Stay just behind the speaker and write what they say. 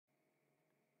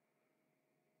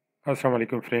Assalamu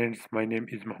alaikum friends, my name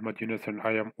is Muhammad Yunus and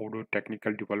I am Odoo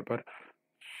technical developer.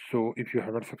 So if you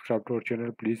haven't subscribed to our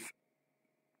channel, please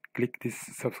click this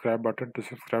subscribe button to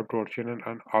subscribe to our channel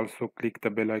and also click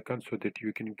the bell icon so that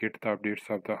you can get the updates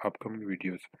of the upcoming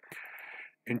videos.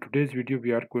 In today's video,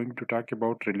 we are going to talk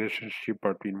about relationship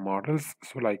between models.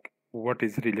 So like what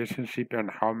is relationship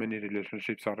and how many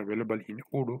relationships are available in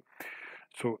Odoo.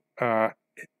 So a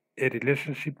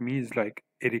relationship means like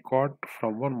a record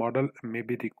from one model may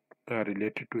be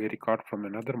related to a record from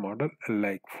another model.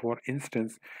 Like for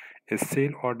instance, a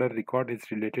sale order record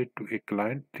is related to a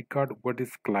client record. What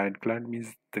is client? Client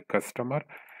means the customer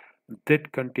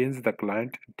that contains the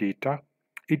client data.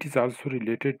 It is also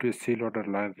related to a sale order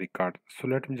line record. So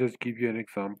let me just give you an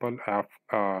example of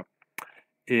a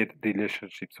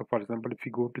relationship. So for example, if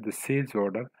you go to the sales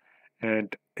order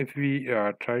and if we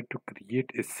try to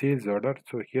create a sales order,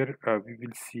 so here we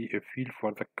will see a field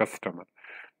for the customer.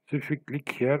 So if we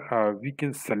click here, we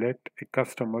can select a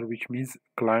customer, which means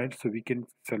client. So we can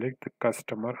select the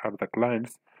customer or the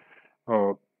clients,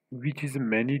 uh, which is a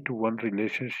many-to-one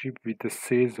relationship with the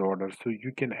sales order. So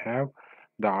you can have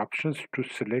the options to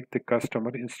select the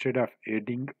customer instead of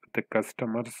adding the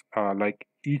customers like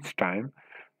each time.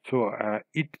 So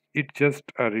it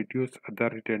just reduce the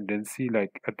redundancy,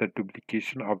 like the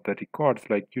duplication of the records.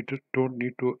 Like you just don't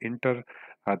need to enter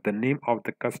the name of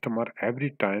the customer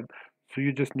every time. So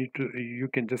you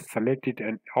can just select it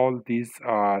and all these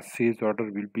sales order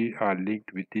will be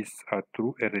linked with this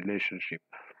through a relationship.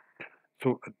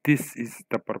 So this is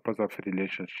the purpose of a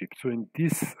relationship. So in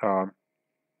this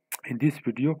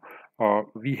video,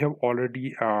 we have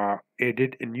already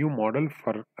added a new model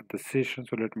for the session.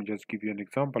 So let me just give you an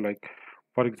example. Like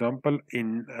for example,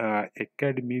 in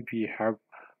Academy we have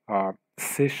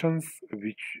sessions,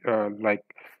 which uh,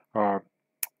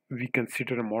 we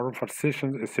consider a model for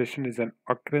sessions. A session is an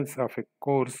occurrence of a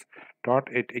course taught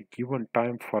at a given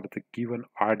time for the given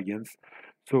audience.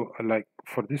 So like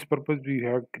for this purpose, we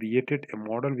have created a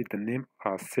model with the name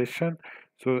session.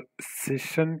 So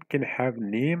session can have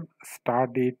name,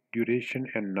 start date, duration,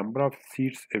 and number of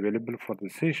seats available for the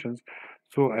sessions.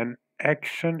 So an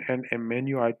action and a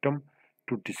menu item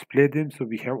to display them. So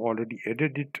we have already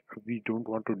added it. We don't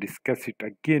want to discuss it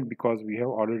again because we have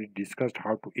already discussed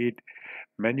how to add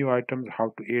menu items,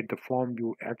 how to add the form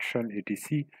view, action,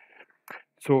 etc.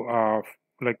 So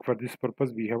like for this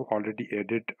purpose, we have already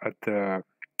added the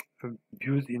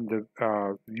views in the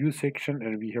view section,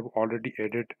 and we have already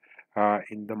added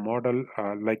in the model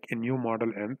like a new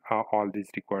model and all these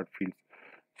required fields.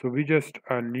 So we just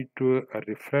need to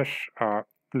refresh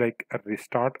like a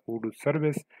restart Odoo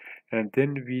service, and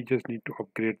then we just need to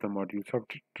upgrade the module. So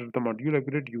after the module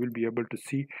upgrade, you will be able to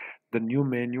see the new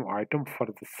menu item for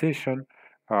the session,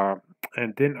 uh,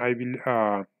 and then I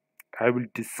will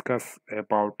discuss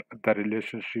about the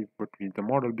relationship between the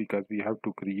model, because we have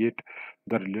to create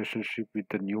the relationship with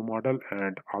the new model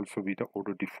and also with the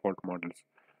Odoo default models.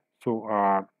 So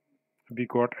we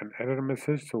got an error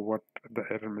message. So what the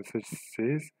error message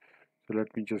says, so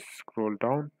let me just scroll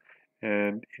down,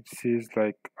 and it says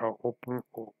like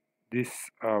this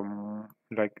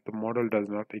like the model does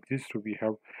not exist. So we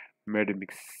have made a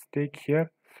mistake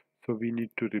here. So we need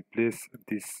to replace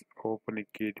this Open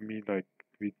Academy like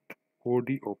with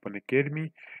OD Open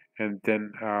Academy, and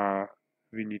then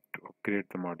we need to upgrade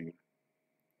the module.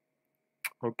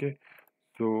 Okay,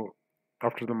 so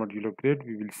after the module upgrade,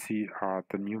 we will see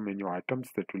the new menu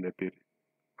items that will appear.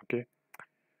 Okay,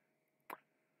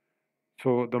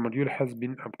 so the module has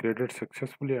been upgraded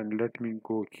successfully, and let me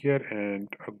go here and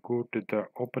go to the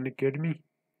Open Academy.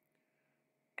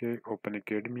 Okay, Open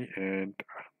Academy, and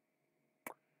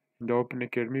in the Open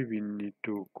Academy we need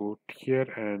to go here,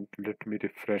 and let me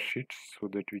refresh it so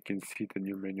that we can see the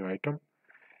new menu item.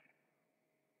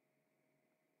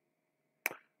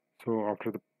 So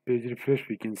after the page refresh,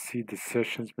 we can see the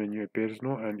sessions menu appears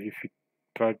now, and if we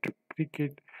try to click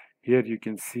it, here you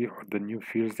can see the new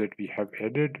fields that we have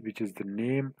added, which is the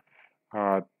name,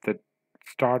 the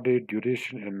start date,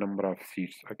 duration, and number of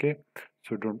seats. Okay,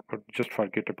 so don't just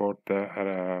forget about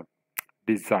the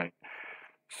design.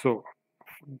 So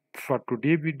for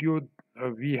today video,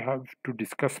 we have to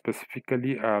discuss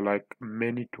specifically like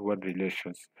many-to-one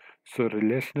relations. So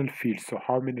relational fields. So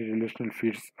how many relational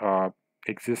fields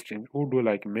exist in Odoo?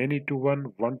 Like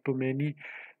many-to-one, one-to-many,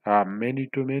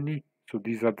 many-to-many. So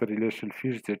these are the relational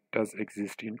fields that does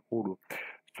exist in Odoo.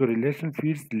 So relation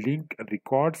fields link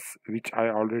records, which I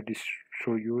already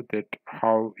show you that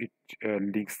how it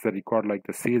links the record, like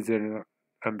the sales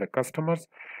and the customers,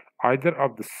 either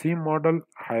of the same model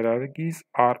hierarchies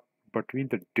or between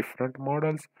the different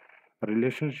models.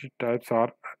 relationship types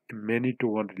are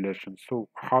many-to-one relations. So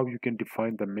how you can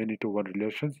define the many-to-one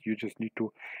relations? You just need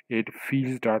to add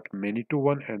fields dot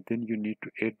many-to-one, and then you need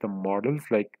to add the models,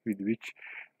 like with which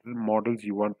models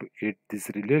you want to add this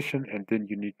relation, and then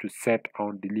you need to set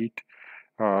on delete,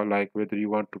 like whether you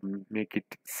want to make it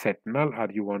set null or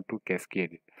you want to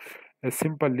cascade it. A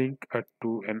simple link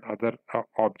to another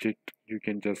object, you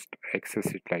can just access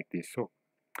it like this. So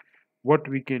what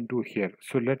we can do here,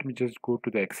 so let me just go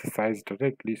to the exercise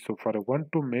directly. So for a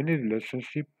one-to-many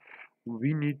relationship,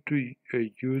 we need to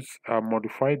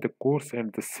modify the course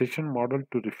and the session model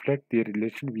to reflect their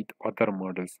relation with other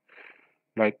models.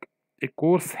 Like a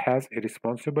course has a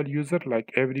responsible user,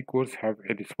 like every course have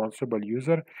a responsible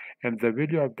user, and the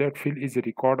value of that field is a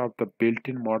record of the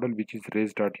built-in model, which is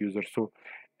race.user. So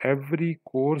every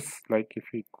course, like if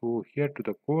we go here to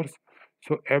the course,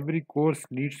 so every course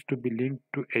needs to be linked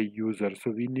to a user.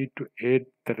 So we need to add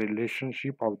the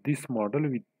relationship of this model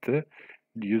with the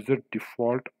user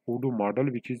default Odoo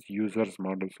model, which is users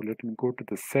model. So let me go to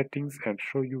the settings and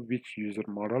show you which user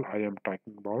model I am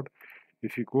talking about.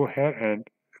 If you go here and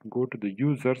go to the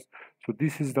users, so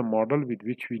this is the model with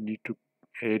which we need to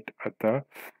add the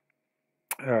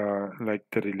like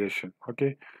the relation.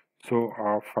 Okay, so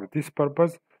for this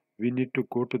purpose we need to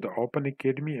go to the Open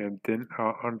Academy, and then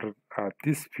under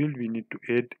this field we need to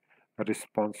add a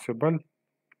responsible,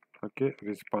 okay,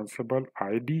 responsible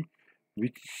ID,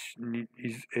 which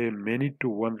is a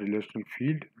many-to-one relational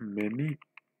field. Many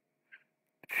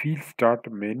field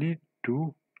start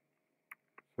many-to-one,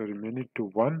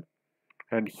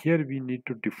 and here we need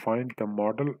to define the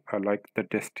model, like the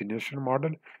destination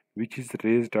model, which is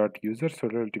race.user. So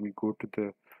let me go to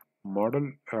the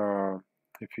model.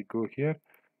 If we go here,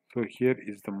 so here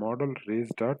is the model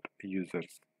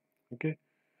race.users. Okay,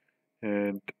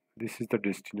 and this is the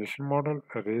destination model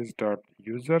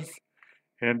race.users,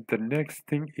 and the next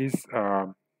thing is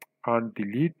on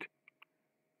delete,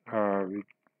 uh,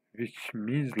 which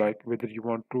means like whether you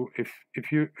want to,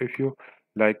 if you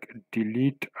like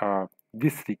delete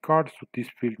this record, so this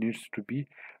field needs to be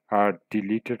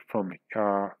deleted from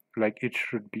like it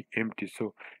should be empty.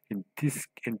 So in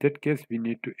that case we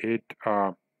need to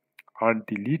add on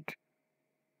delete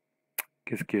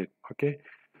cascade. Okay,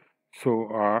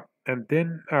 so and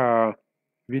then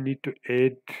we need to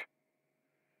add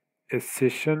a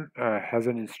session has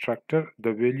an instructor.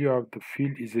 The value of the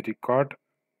field is a record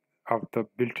of the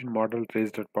built-in model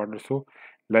race.partner. So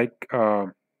like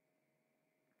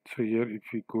so here if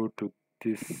we go to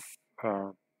this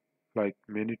uh, like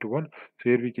many-to-one, so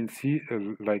here we can see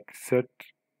like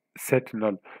set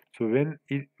null. So when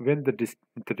the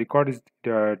record is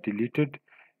deleted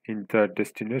in the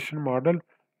destination model,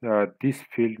 this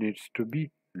field needs to be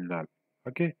null.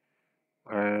 Okay,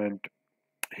 and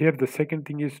here the second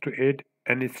thing is to add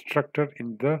an instructor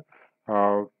in the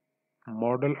uh,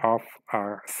 model of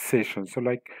session. So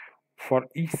like for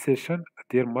each session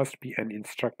there must be an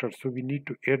instructor, so we need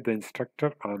to add the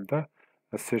instructor on the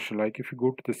session. Like if you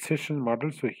go to the session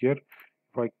model, so here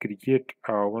if I create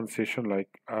one session, like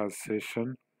a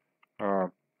session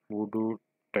Odoo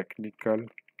technical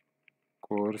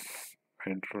course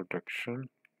introduction,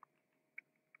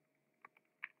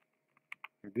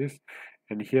 this,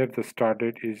 and here the start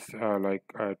date is like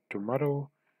tomorrow,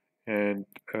 and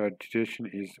duration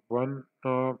is one,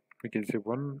 we can say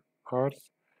 1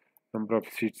 hours, number of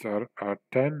seats are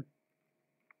 10.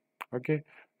 Okay,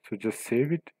 so just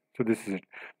save it. So this is it.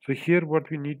 So here what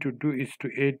we need to do is to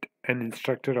add an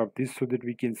instructor of this, so that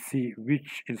we can see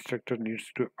which instructor needs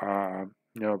to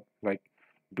like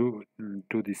do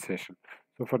this session.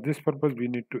 So for this purpose we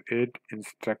need to add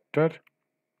instructor.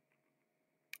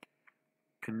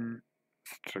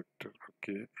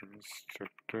 Okay,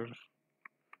 instructor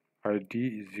ID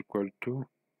is equal to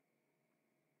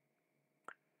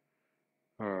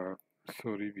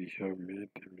sorry, we have made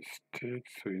a mistake.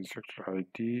 So instructor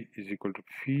ID is equal to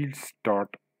fields dot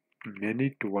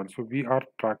many-to-one. So we are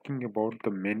talking about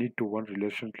the many-to-one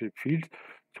relational fields,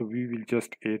 so we will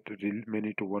just add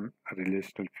many-to-one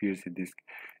relational fields in this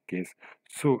case.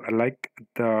 So like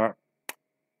the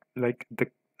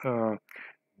uh,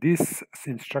 this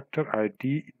instructor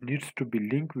ID needs to be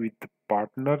linked with the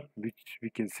partner, which we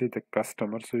can say the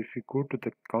customer. So if you go to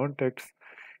the context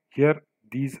here,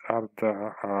 these are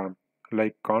the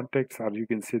like contacts, or you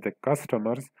can say the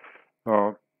customers.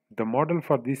 uh, the model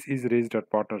for this is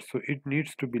race.partner, so it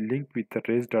needs to be linked with the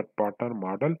race.partner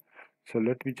model. So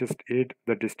let me just add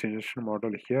the destination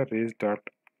model here,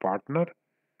 race.partner,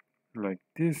 like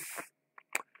this,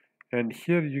 and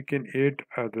here you can add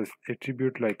this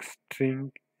attribute like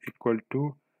string equal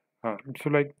to So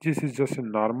like this is just a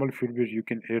normal field where you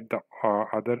can add the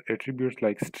other attributes,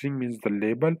 like string means the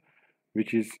label,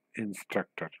 which is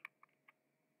instructor.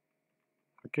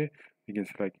 Okay, you can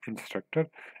select instructor,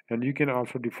 and you can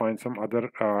also define some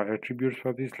other attributes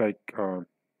for this, like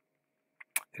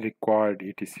required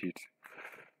etc.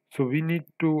 So we need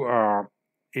to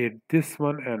add this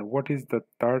one. And what is the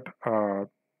third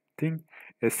thing?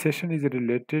 A session is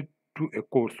related to a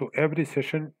course, so every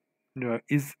session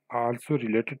is also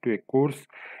related to a course,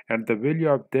 and the value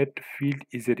of that field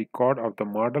is a record of the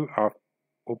model of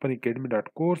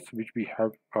openacademy.course, which we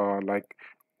have like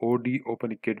od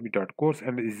openacademy.course,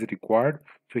 and is required.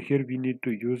 So here we need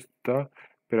to use the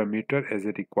parameter as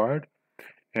a required,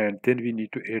 and then we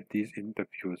need to add these in the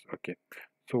views. Okay,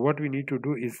 so what we need to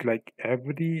do is like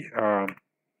every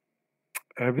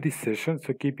session,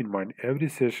 so keep in mind every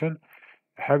session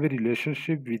have a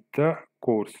relationship with the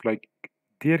course. Like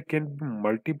there can be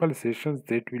multiple sessions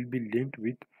that will be linked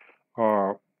with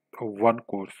uh, one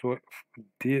course. So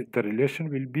the relation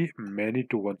will be many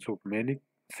to one, so many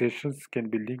sessions can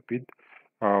be linked with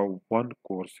one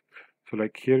course. So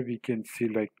like here we can see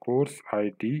like course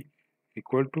id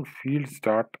equal to fields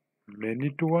dot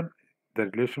many to one. The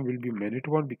relation will be many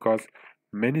to one because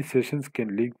many sessions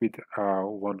can link with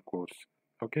one course.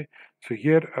 Okay, so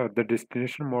here the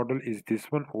destination model is this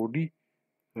one, od.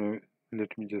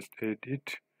 Let me just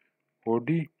edit od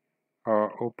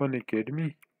open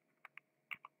academy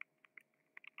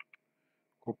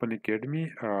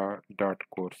dot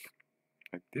course,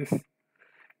 like this.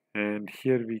 And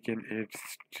here we can add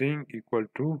string equal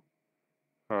to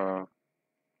uh,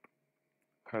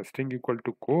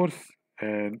 course.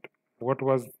 And what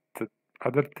was the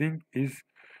other thing is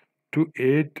to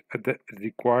add the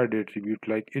required attribute,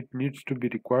 like it needs to be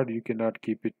required, you cannot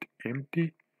keep it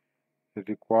empty.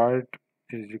 Required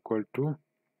is equal to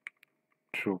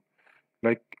true.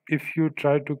 Like if you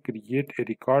try to create a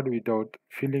record without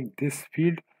filling this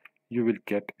field, you will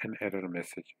get an error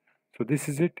message. So this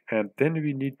is it, and then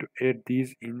we need to add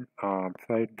these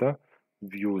inside the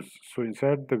views. So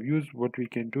inside the views, what we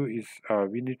can do is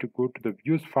we need to go to the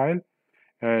views file,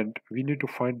 and we need to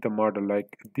find the model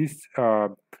like this.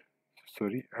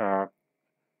 Sorry,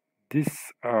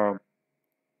 this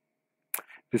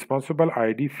responsible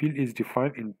id field is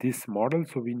defined in this model.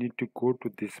 So we need to go to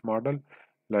this model,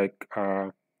 like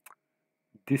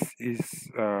this is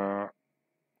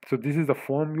so this is the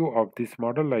form view of this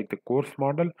model, like the course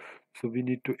model. So we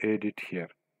need to add it here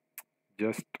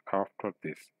just after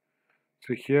this.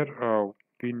 So here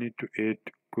we need to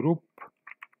add group,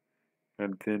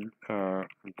 and then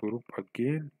group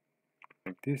again,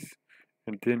 like this.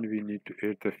 And then we need to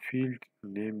add the field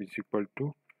name is equal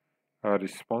to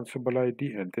responsible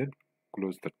id, and then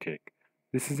close the tag.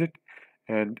 This is it.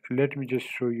 And let me just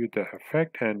show you the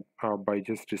effect, and by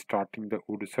just restarting the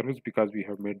Odoo service, because we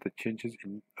have made the changes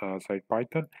in side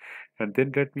Python. And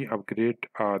then let me upgrade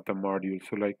the module.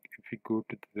 So like if we go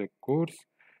to the course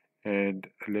and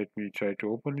let me try to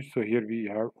open it, so here we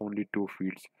have only two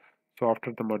fields. So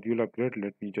after the module upgrade,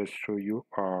 let me just show you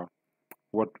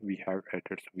what we have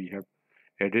added. So we have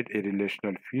added a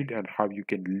relational field, and how you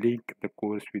can link the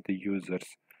course with the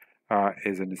users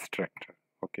as an instructor.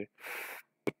 Okay,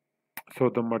 so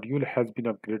the module has been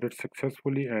upgraded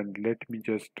successfully, and let me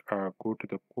just go to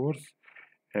the course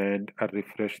and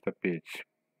refresh the page.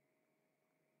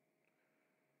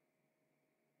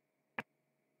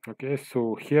 Okay,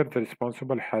 so here the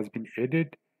responsible has been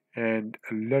added, and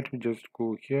let me just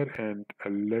go here and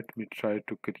let me try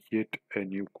to create a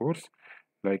new course,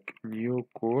 like new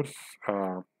course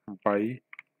by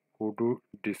Odoo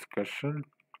discussion.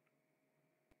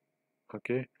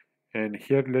 Okay, and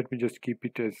here let me just keep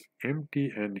it as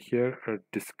empty, and here a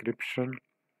description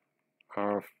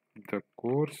of the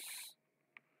course.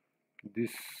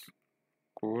 This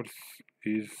course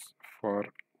is for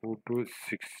Odoo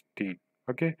 16.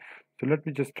 Okay, so let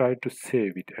me just try to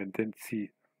save it and then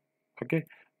see. Okay,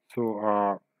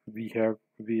 so we have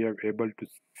able to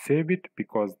save it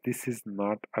because this is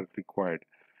not required.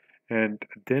 And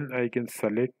then I can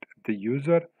select the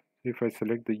user. If I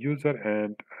select the user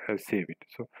and save it,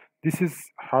 so this is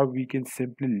how we can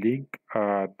simply link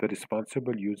the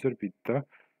responsible user with the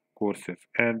courses.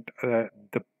 And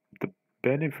the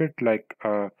benefit, like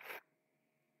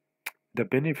the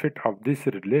benefit of this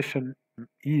relation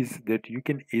is that you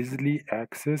can easily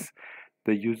access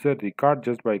the user record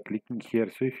just by clicking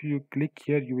here. So if you click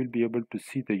here, you will be able to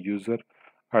see the user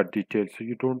details. So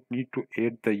you don't need to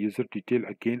add the user detail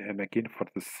again and again for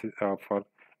this for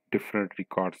different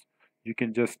records. You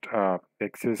can just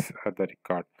access the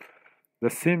record. The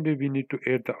same way we need to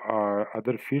add the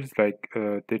other fields like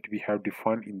that we have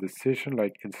defined in the session,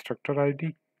 like instructor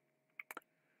ID.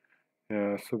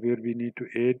 So where we need to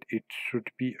add, it should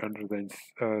be under the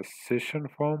session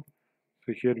form.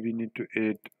 So here we need to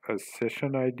add a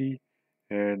session ID,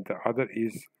 and the other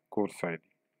is course ID.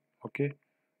 Okay,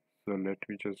 so let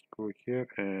me just go here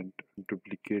and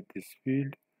duplicate this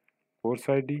field, course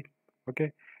ID.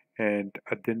 Okay, and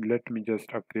then let me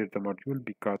just upgrade the module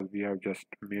because we have just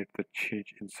made the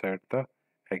change inside the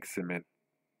XML.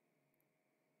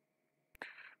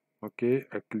 Okay,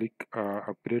 I click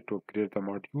upgrade to upgrade the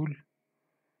module,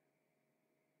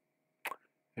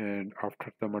 and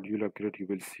after the module upgrade you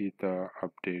will see the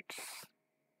updates.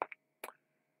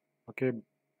 Okay,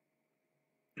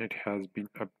 it has been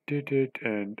updated,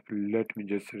 and let me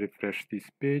just refresh this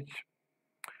page.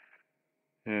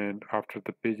 And after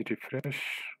the page refresh,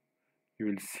 you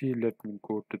will see, let me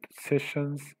go to the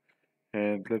sessions,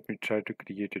 and let me try to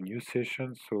create a new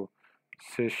session. So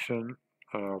session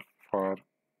for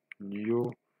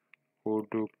new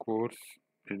Odoo course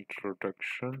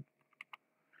introduction,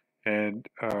 and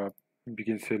we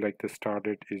can say like the start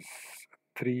date is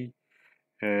 3,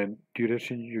 and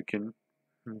duration you can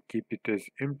keep it as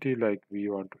empty, like we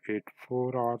want to add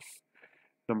 4 hours,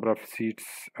 number of seats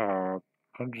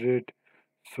 100.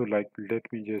 So like let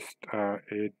me just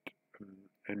add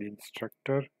an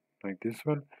instructor like this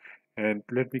one, and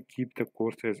let me keep the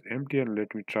course as empty, and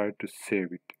let me try to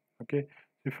save it. Okay,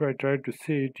 if I try to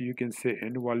save it, you can say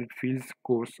invalid fields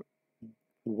course.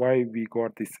 Why we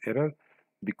got this error?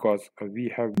 Because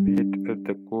we have made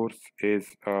the course as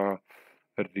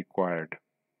required.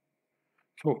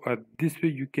 So this way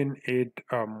you can add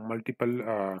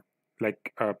multiple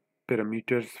like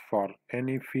parameters for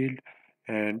any field,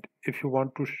 and if you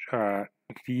want to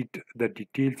read the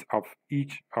details of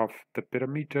each of the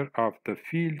parameter of the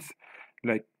fields,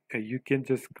 like you can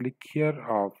just click here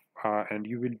of and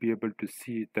you will be able to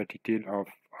see the detail of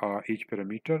each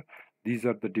parameter. These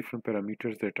are the different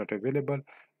parameters that are available.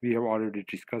 We have already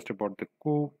discussed about the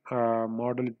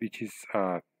model, which is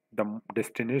the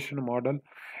destination model,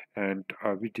 and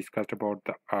we discussed about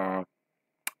the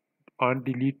on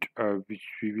delete, which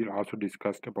we will also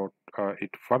discuss about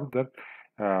it further.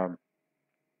 um,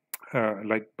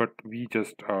 like, but we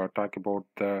just talk about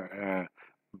the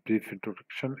brief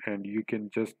introduction, and you can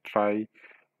just try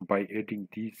by adding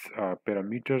these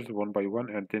parameters one by one,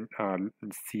 and then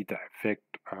see the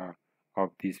effect of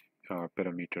these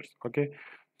parameters. Okay,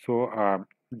 so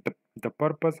the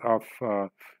purpose of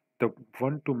the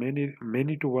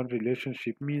many to one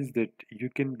relationship means that you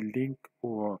can link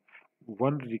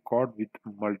one record with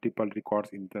multiple records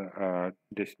in the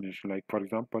destination. Like for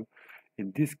example,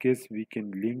 in this case we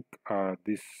can link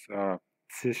this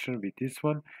session with this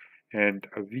one, and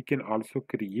we can also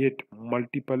create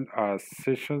multiple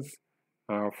sessions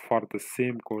for the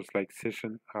same course, like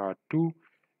session 2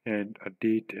 and a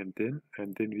date, and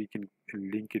then we can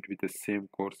link it with the same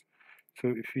course. So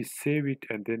if we save it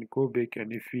and then go back,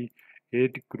 and if we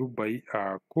add group by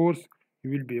course,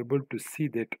 you will be able to see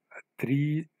that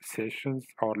 3 sessions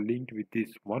are linked with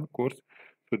this one course.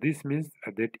 So this means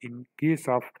that in case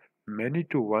of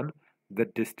Many2one, the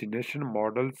destination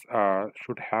models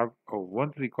should have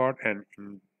one record, and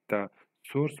in the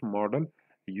source model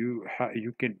you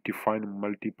can define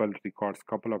multiple records,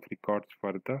 couple of records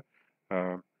for the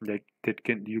like that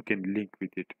can you can link with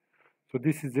it. So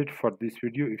this is it for this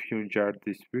video. If you enjoyed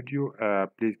this video,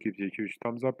 please give it a huge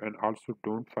thumbs up, and also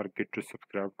don't forget to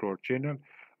subscribe to our channel.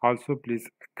 Also please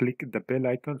click the bell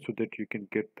icon so that you can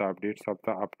get the updates of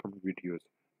the upcoming videos.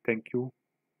 Thank you.